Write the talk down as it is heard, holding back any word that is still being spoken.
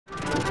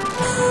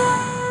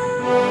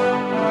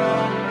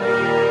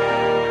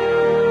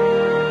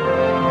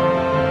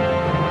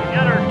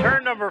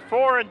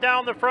and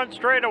down the front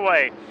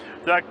straightaway.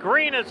 The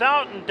green is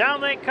out and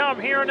down they come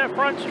here in the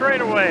front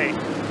straightaway.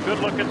 Good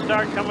looking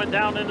start coming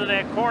down into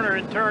that corner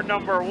in turn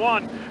number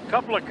 1.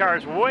 Couple of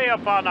cars way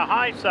up on the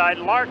high side.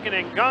 Larkin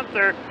and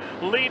Gunther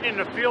leading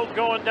the field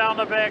going down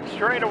the back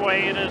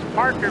straightaway. It is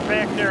Parker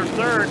back there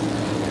third.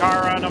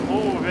 Car on a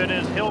move. It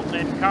is Hilton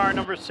in car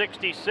number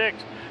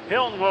 66.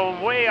 Hilton will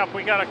way up.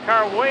 We got a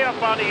car way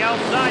up on the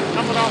outside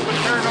coming off of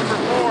turn number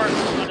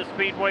 4. On the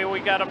speedway, we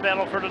got a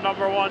battle for the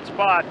number 1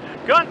 spot.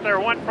 Gunther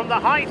went from the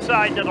high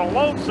side to the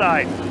low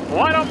side.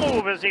 What a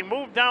move as he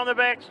moved down the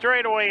back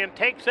straightaway and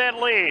takes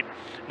that lead.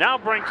 Now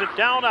brings it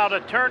down out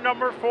of turn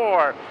number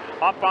 4.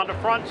 Up on the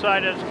front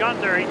side is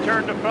Gunther. He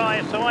turned to the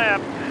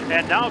left.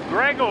 And now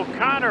Greg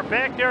O'Connor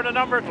back there to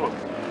number 2.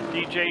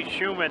 DJ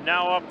Schumann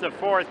now up to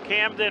 4th.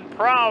 Camden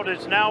Proud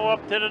is now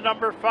up to the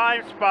number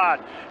 5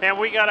 spot. And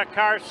we got a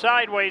car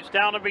sideways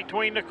down in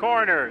between the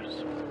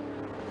corners.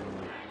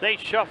 They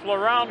shuffle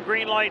around,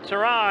 green lights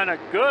are on. A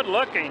good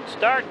looking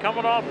start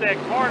coming off that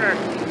corner.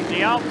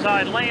 The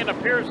outside lane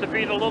appears to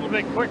be a little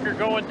bit quicker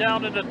going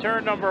down into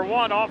turn number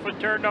 1 off of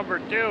turn number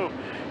 2.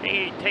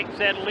 He takes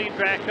that lead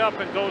back up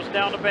and goes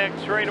down the back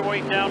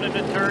straightaway down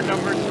into turn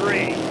number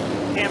 3.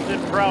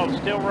 Camden Proud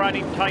still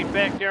riding tight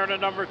back there in the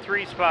number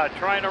 3 spot,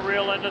 trying to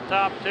reel in the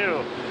top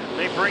 2.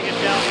 They bring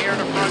it down here in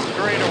the front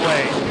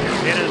straightaway.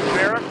 It is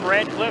Barrett,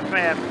 Radcliffe,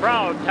 and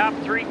Proud, top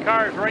 3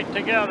 cars right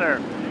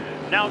together.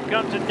 Now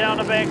guns it down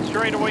the back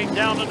straightaway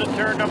down into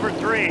turn number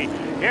 3.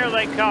 Here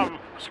they come.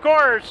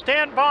 Scorers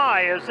stand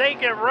by as they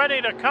get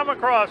ready to come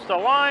across the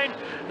line.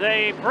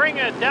 They bring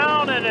it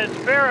down and it's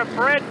Barrett,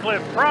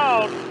 Radcliffe,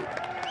 Proud.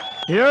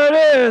 Here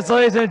it is,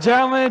 ladies and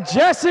gentlemen,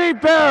 Jesse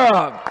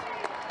Barrett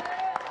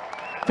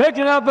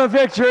picking up a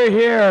victory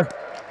here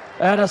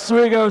at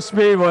Oswego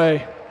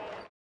Speedway.